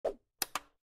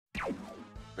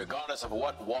regardless of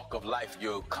what walk of life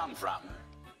you come from,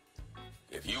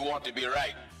 if you want to be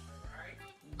right,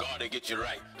 God will get you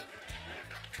right.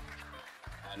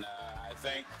 And I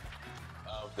think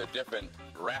of the different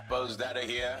rappers that are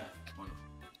here.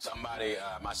 Somebody,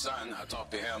 my son, I talked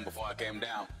to him before I came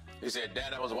down. He said,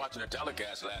 Dad, I was watching the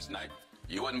telecast last night.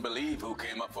 You wouldn't believe who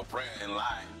came up for prayer in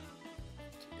line.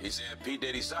 He said, P.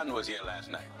 Diddy's son was here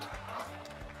last night.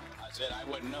 I said, I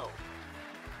wouldn't know.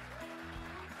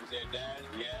 He said, Dad,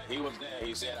 yeah, he was there.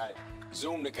 He said, I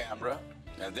zoomed the camera,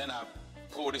 and then I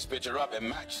pulled his picture up and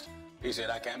matched. He said,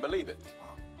 I can't believe it.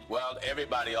 Well,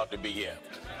 everybody ought to be here.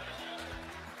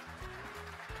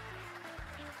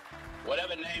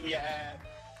 Whatever name you have,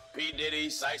 P. Diddy,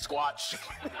 Sasquatch,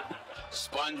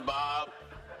 SpongeBob,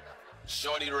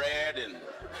 Shorty Red, and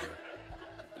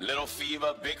Little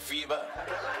Fever, Big Fever,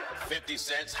 50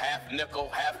 cents, half nickel,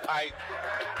 half pint,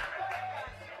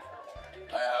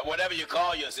 whatever you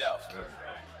call yourself.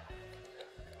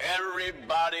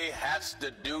 Everybody has to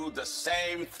do the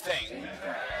same thing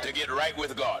to get right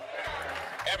with God.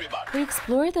 Everybody. We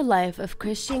explore the life of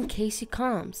Christian Casey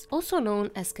Combs, also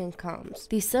known as King Combs,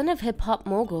 the son of hip-hop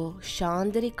mogul Sean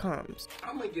Diddy Combs.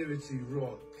 I'm gonna give it to you raw.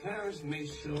 Parents,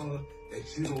 make sure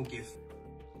that you don't get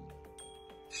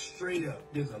straight up.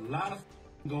 There's a lot of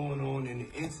going on in the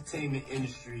entertainment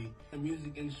industry, the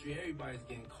music industry. Everybody's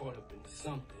getting caught up in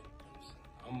something.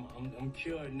 I'm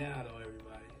cured now, though.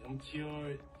 Everybody, I'm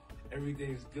cured.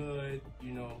 Everything's good,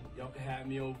 you know, y'all can have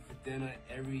me over for dinner,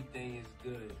 everything is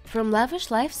good. From lavish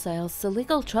lifestyles to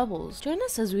legal troubles, join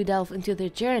us as we delve into their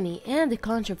journey and the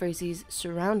controversies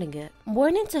surrounding it.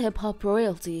 Born into hip-hop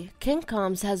royalty, King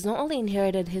Combs has not only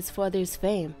inherited his father's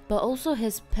fame, but also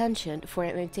his penchant for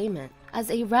entertainment. As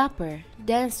a rapper,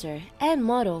 dancer, and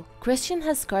model, Christian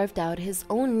has carved out his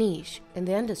own niche in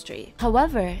the industry.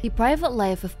 However, the private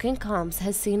life of King Combs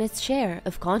has seen its share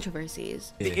of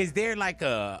controversies. Is there like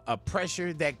a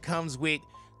pressure that comes with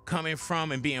coming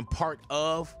from and being part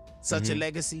of such a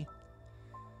legacy?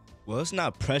 Well, it's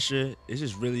not pressure. It's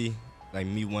just really like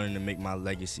me wanting to make my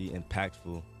legacy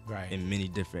impactful in many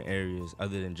different areas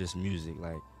other than just music.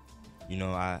 Like, you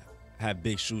know, I have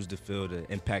big shoes to fill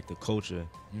to impact the culture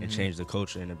and change the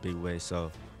culture in a big way.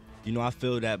 So, you know, I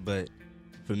feel that, but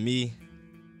for me,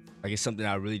 like, it's something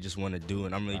I really just want to do,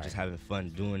 and I'm really just having fun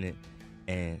doing it.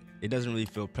 And it doesn't really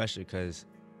feel pressure because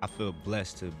I feel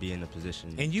blessed to be in a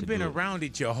position. And you've been around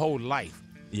it your whole life.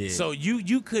 Yeah. So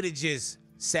you could have just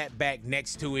sat back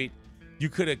next to it. You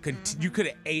could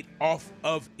have ate off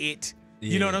of it.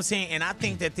 You know what I'm saying? And I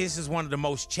think that this is one of the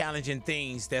most challenging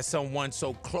things that someone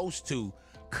so close to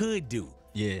could do.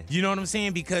 Yeah. You know what I'm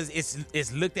saying? Because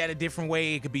it's looked at a different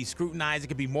way. It could be scrutinized. It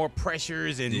could be more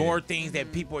pressures and more things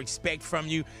that people expect from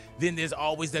you. Then there's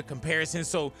always the comparison.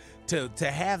 So to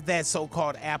have that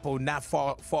so-called apple not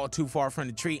fall too far from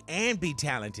the tree and be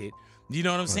talented, you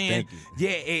know what I'm saying? Yeah,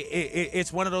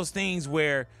 it's one of those things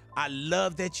where I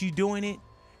love that you're doing it,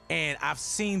 and I've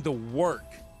seen the work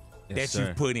that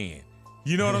you've put in.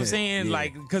 You know what I'm saying?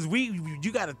 Like, because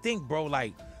you got to think, bro,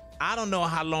 like, I don't know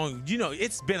how long, you know,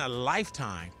 it's been a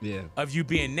lifetime of you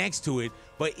being next to it,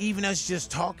 but even us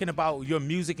just talking about your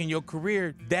music and your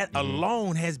career, that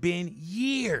alone has been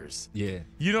years. Yeah.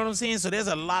 You know what I'm saying? So there's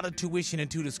a lot of tuition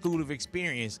into the school of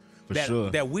experience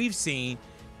that we've seen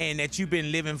and that you've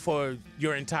been living for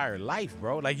your entire life,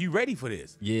 bro. Like, you ready for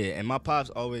this. Yeah, and my pops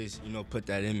always, you know, put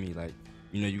that in me, like,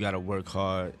 you know, you gotta work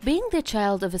hard. Being the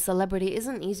child of a celebrity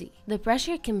isn't easy. The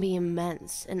pressure can be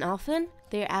immense, and often,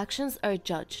 their actions are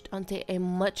judged onto a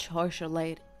much harsher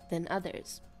light than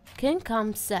others. King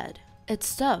Combs said,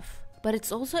 "It's tough, but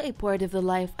it's also a part of the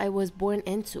life I was born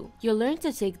into. You learn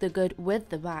to take the good with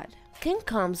the bad." King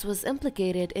Combs was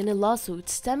implicated in a lawsuit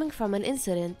stemming from an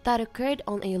incident that occurred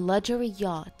on a luxury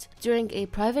yacht during a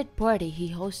private party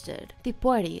he hosted. The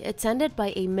party, attended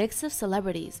by a mix of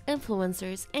celebrities,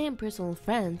 influencers, and personal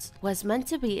friends, was meant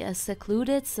to be a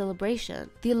secluded celebration.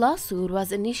 The lawsuit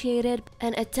was initiated by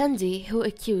an attendee who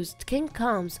accused King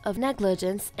Combs of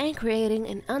negligence and creating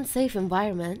an unsafe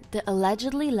environment that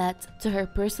allegedly led to her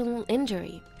personal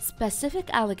injury. Specific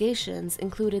allegations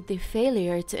included the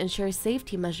failure to ensure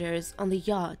safety measures on the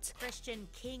yacht. Christian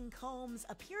King Combs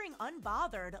appearing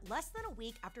unbothered less than a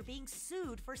week after being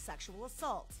sued for sexual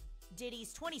assault.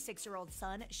 Diddy's 26-year-old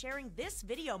son sharing this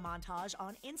video montage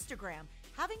on Instagram,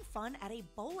 having fun at a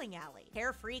bowling alley.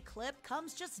 Carefree clip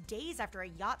comes just days after a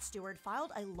yacht steward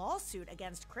filed a lawsuit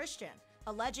against Christian,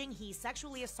 alleging he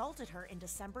sexually assaulted her in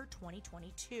December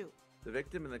 2022. The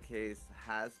victim in the case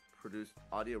has produced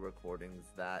audio recordings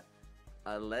that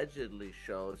allegedly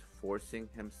shows forcing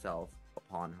himself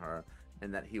upon her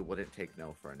and that he wouldn't take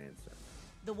no for an answer.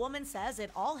 The woman says it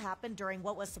all happened during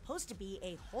what was supposed to be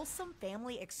a wholesome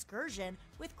family excursion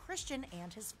with Christian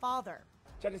and his father.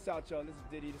 Check this out, y'all. This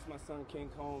is Diddy. This is my son, King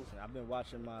Combs. I've been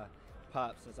watching my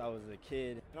pop since I was a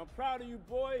kid. And I'm proud of you,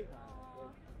 boy.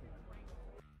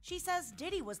 She says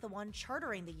Diddy was the one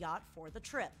chartering the yacht for the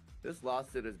trip. This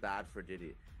lawsuit is bad for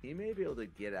Diddy. He may be able to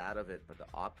get out of it, but the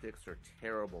optics are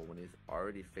terrible when he's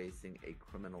already facing a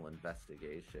criminal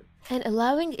investigation. And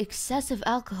allowing excessive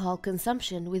alcohol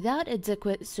consumption without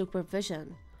adequate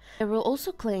supervision. There were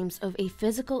also claims of a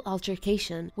physical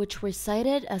altercation, which were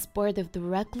cited as part of the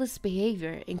reckless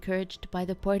behavior encouraged by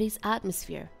the party's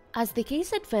atmosphere. As the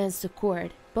case advanced to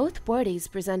court, both parties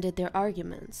presented their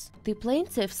arguments. The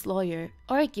plaintiff's lawyer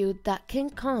argued that King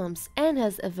Combs and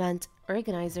his event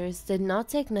organizers did not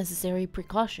take necessary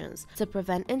precautions to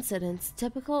prevent incidents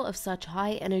typical of such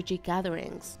high-energy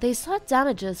gatherings. They sought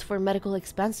damages for medical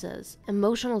expenses,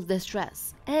 emotional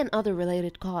distress, and other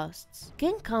related costs.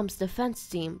 King Combs' defense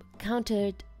team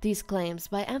countered these claims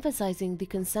by emphasizing the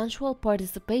consensual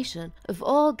participation of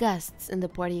all guests in the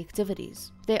party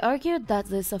activities. They argued that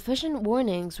the sufficient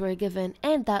warnings were given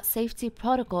and that safety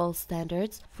protocol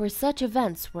standards for such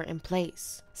events were in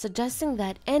place, suggesting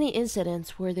that any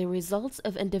incidents were the results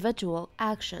of individual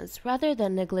actions rather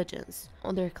than negligence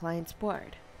on their client's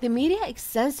part. The media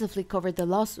extensively covered the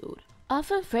lawsuit,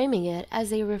 often framing it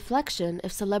as a reflection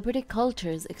of celebrity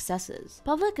culture's excesses.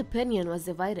 Public opinion was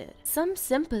divided. Some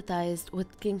sympathized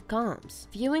with King Combs,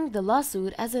 viewing the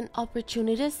lawsuit as an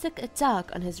opportunistic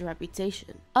attack on his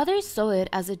reputation. Others saw it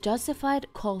as a justified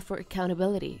call for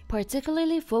accountability,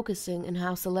 particularly focusing on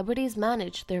how celebrities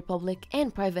manage their public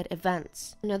and private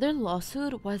events. Another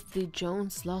lawsuit was the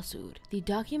Jones lawsuit. The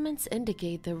documents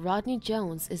indicate that Rodney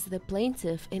Jones is the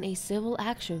plaintiff in a civil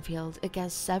action filed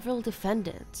against several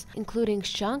defendants, including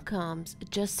Sean Combs,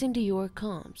 Justin Dior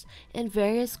Combs, and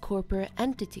various corporate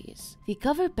entities. The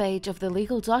cover page of the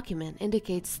legal document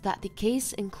indicates that the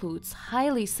case includes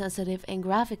highly sensitive and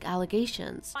graphic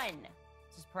allegations.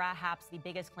 This is perhaps the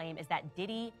biggest claim, is that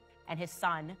Diddy and his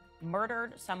son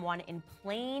murdered someone in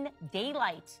plain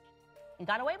daylight and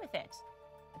got away with it.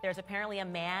 There's apparently a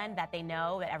man that they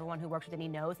know, that everyone who works with Diddy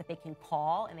knows, that they can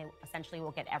call and they essentially will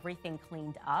get everything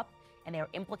cleaned up. And they're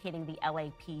implicating the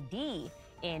LAPD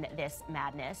in this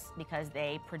madness because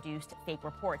they produced fake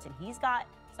reports. And he's got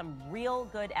some real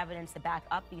good evidence to back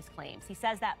up these claims. He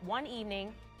says that one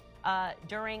evening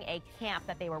during a camp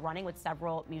that they were running with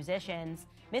several musicians,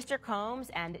 Mr. Combs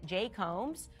and Jay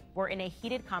Combs were in a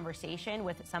heated conversation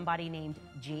with somebody named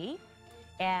G.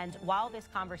 And while this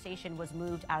conversation was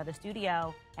moved out of the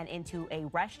studio and into a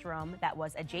restroom that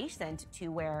was adjacent to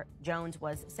where Jones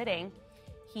was sitting,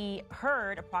 he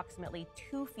heard approximately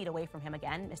 2 feet away from him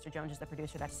again, Mr. Jones is the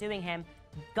producer that's suing him,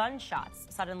 gunshots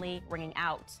suddenly ringing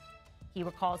out. He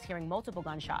recalls hearing multiple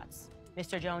gunshots.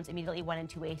 Mr. Jones immediately went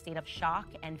into a state of shock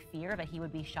and fear that he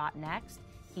would be shot next.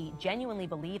 He genuinely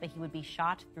believed that he would be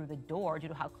shot through the door due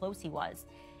to how close he was.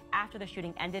 After the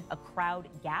shooting ended, a crowd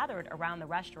gathered around the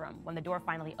restroom. When the door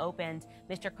finally opened,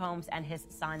 Mr. Combs and his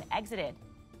son exited.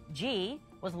 G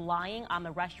was lying on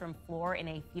the restroom floor in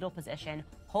a fetal position,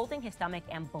 holding his stomach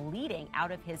and bleeding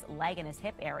out of his leg and his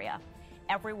hip area.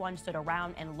 Everyone stood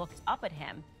around and looked up at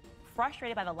him.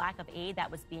 Frustrated by the lack of aid that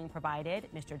was being provided,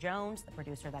 Mr. Jones, the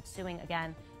producer that's suing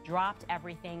again, dropped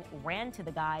everything, ran to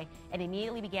the guy, and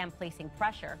immediately began placing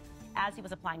pressure. As he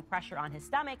was applying pressure on his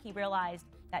stomach, he realized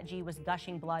that G was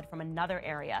gushing blood from another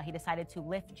area. He decided to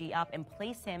lift G up and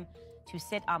place him to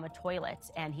sit on the toilet,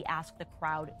 and he asked the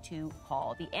crowd to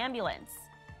call the ambulance.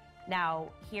 Now,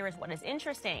 here is what is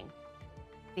interesting.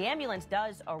 The ambulance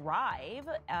does arrive,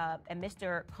 and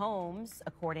Mr. Combs,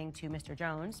 according to Mr.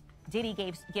 Jones, Diddy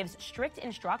gives strict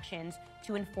instructions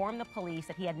to inform the police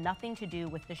that he had nothing to do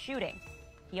with the shooting.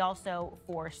 He also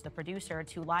forced the producer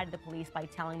to lie to the police by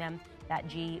telling them that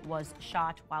G was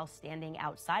shot while standing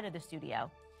outside of the studio.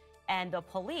 And the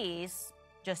police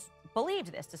just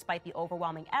believed this, despite the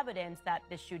overwhelming evidence that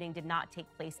this shooting did not take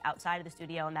place outside of the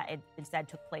studio and that it instead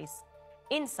took place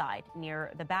inside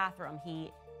near the bathroom.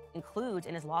 He includes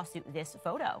in his lawsuit this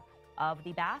photo of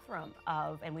the bathroom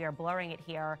and we are blurring it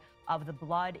here, of the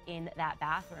blood in that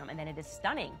bathroom. And then it is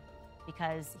stunning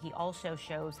because he also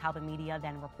shows how the media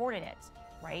then reported it,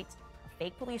 right? A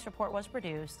fake police report was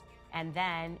produced and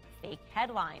then fake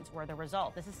headlines were the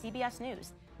result. This is CBS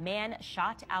News. Man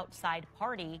shot outside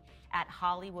party at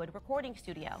Hollywood recording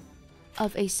studio.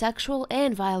 Of a sexual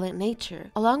and violent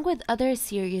nature, along with other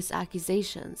serious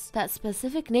accusations. That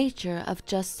specific nature of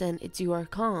Justin Dior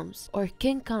Combs, or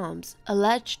King Combs'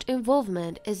 alleged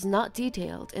involvement is not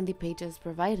detailed in the pages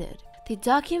provided. The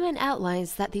document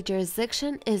outlines that the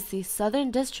jurisdiction is the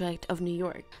Southern District of New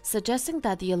York, suggesting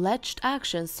that the alleged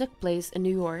actions took place in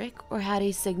New York or had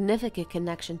a significant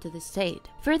connection to the state.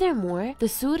 Furthermore, the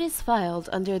suit is filed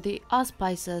under the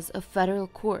auspices of federal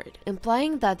court,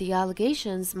 implying that the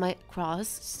allegations might cross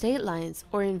state lines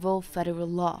or involve federal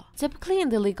law. Typically in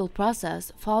the legal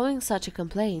process, following such a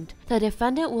complaint, the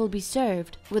defendant will be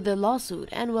served with the lawsuit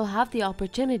and will have the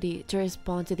opportunity to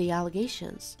respond to the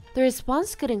allegations. The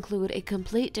response could include a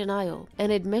complete denial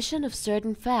and admission of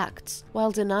certain facts while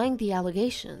denying the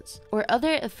allegations, or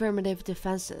other affirmative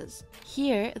defenses.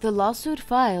 Here, the lawsuit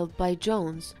filed by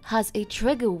Jones has a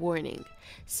trigger warning,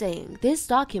 saying this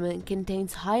document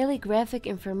contains highly graphic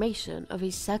information of a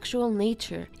sexual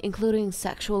nature, including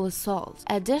sexual assault.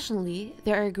 Additionally,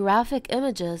 there are graphic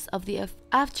images of the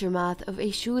aftermath of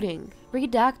a shooting,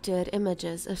 redacted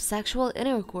images of sexual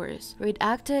intercourse,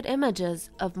 redacted images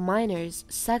of minors,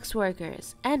 sex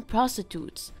workers, and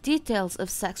prostitutes, details of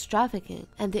sex trafficking,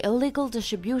 and the illegal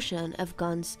distribution of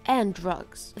guns and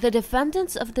drugs. The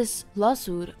defendants of this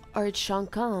lawsuit are Sean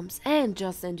Combs and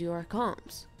Justin Dior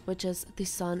Combs, which is the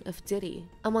son of Diddy,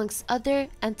 amongst other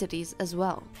entities as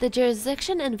well. The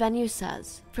jurisdiction and venue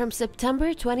says, from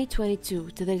September 2022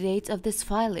 to the date of this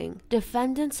filing,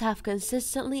 defendants have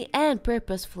consistently and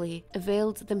purposefully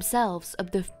availed themselves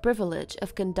of the privilege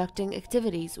of conducting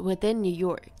activities within New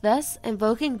York, thus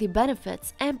invoking the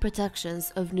benefits and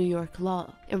protections of New York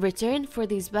law. In return for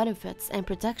these benefits and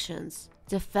protections,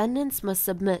 defendants must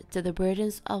submit to the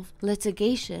burdens of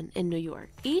litigation in New York.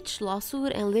 Each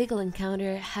lawsuit and legal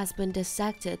encounter has been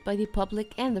dissected by the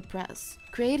public and the press,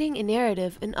 creating a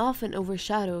narrative and often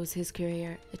overshadows his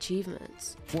career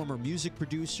achievements. Former music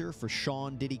producer for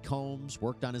Sean Diddy Combs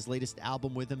worked on his latest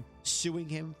album with him, suing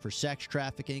him for sex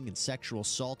trafficking and sexual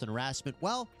assault and harassment.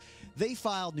 Well, they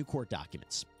filed new court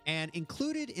documents, and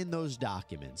included in those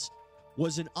documents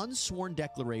was an unsworn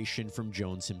declaration from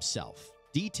Jones himself,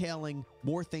 detailing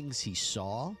more things he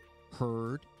saw,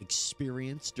 heard,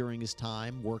 experienced during his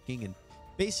time working and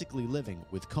basically living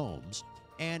with Combs.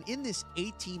 And in this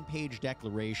 18-page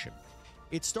declaration,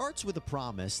 it starts with a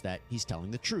promise that he's telling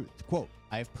the truth. Quote,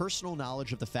 I have personal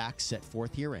knowledge of the facts set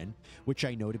forth herein, which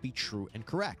I know to be true and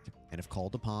correct, and if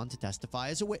called upon to testify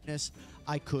as a witness,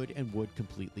 I could and would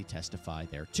completely testify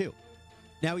thereto.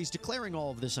 Now, he's declaring all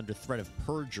of this under threat of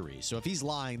perjury, so if he's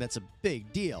lying, that's a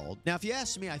big deal. Now, if you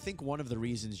ask me, I think one of the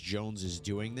reasons Jones is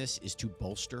doing this is to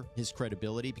bolster his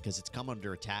credibility because it's come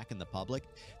under attack in the public.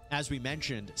 As we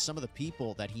mentioned, some of the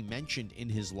people that he mentioned in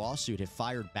his lawsuit have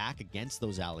fired back against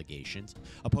those allegations.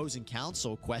 Opposing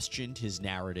counsel questioned his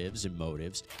narratives and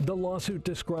motives. The lawsuit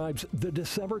describes the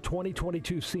December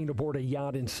 2022 scene aboard a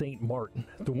yacht in St. Martin.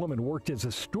 The woman worked as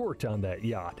a steward on that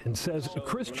yacht and says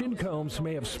Christian Combs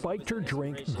may have spiked her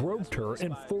drink, groped her,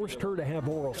 and forced her to have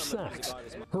oral sex.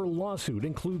 Her lawsuit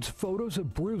includes photos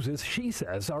of bruises she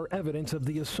says are evidence of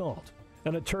the assault.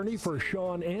 An attorney for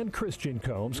Sean and Christian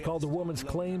Combs called the woman's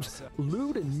claims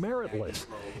lewd and meritless,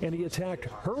 and he attacked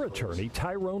her attorney,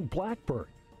 Tyrone Blackburn.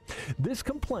 This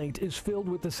complaint is filled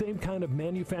with the same kind of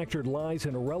manufactured lies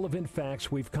and irrelevant facts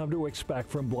we've come to expect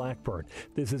from Blackburn.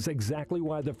 This is exactly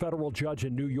why the federal judge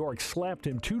in New York slapped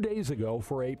him 2 days ago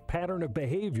for a pattern of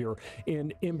behavior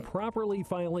in improperly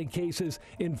filing cases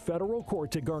in federal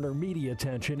court to garner media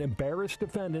attention, embarrass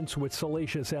defendants with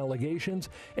salacious allegations,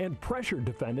 and pressure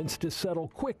defendants to settle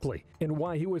quickly, and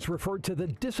why he was referred to the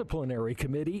disciplinary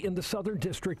committee in the Southern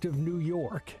District of New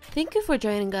York. Thank you for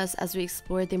joining us as we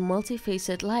explore the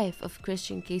multifaceted life of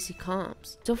Christian Casey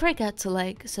Combs. Don't forget to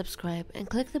like, subscribe, and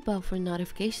click the bell for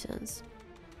notifications.